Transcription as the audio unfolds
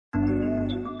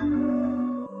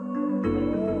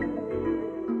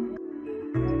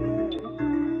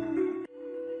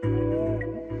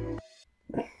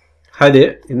Hi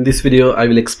there, in this video I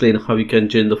will explain how you can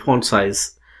change the font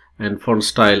size and font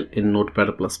style in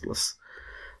Notepad++.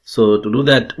 So to do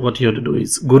that, what you have to do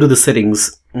is go to the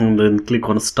settings and then click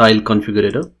on Style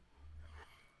Configurator.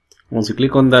 Once you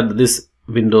click on that, this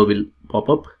window will pop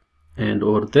up, and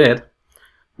over there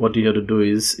what you have to do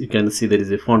is you can see there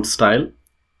is a font style,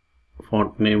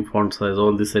 font name, font size,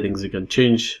 all these settings you can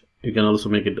change. You can also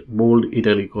make it bold,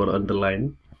 italic or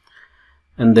underline,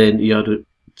 and then you have to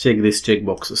check these check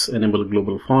boxes: enable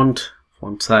global font,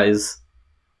 font size,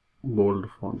 bold,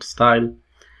 font style,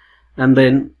 and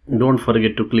then don't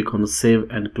forget to click on save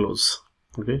and close.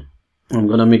 Okay, I'm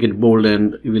gonna make it bold,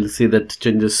 and you will see that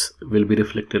changes will be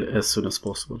reflected as soon as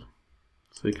possible.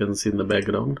 So you can see in the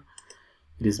background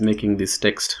it is making this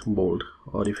text bold,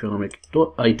 or if you want to make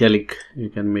it italic, you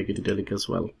can make it italic as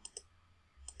well.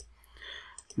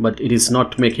 But it is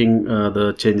not making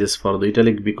the changes for the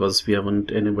italic because we haven't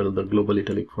enabled the global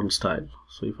italic font style.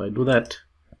 So if I do that,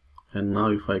 and now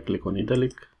if I click on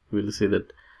italic, you will see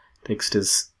that text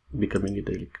is becoming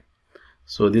italic.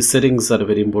 So these settings are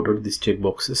very important, these check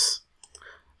boxes.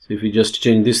 So if you just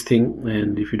change this thing,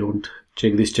 and if you don't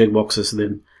check these check boxes,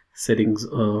 then settings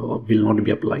will not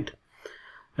be applied.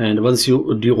 And once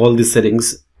you do all these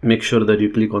settings, make sure that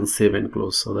you click on save and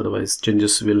close, otherwise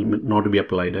changes will not be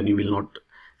applied and you will not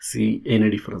see any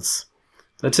difference.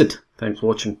 That's it. Thanks for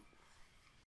watching.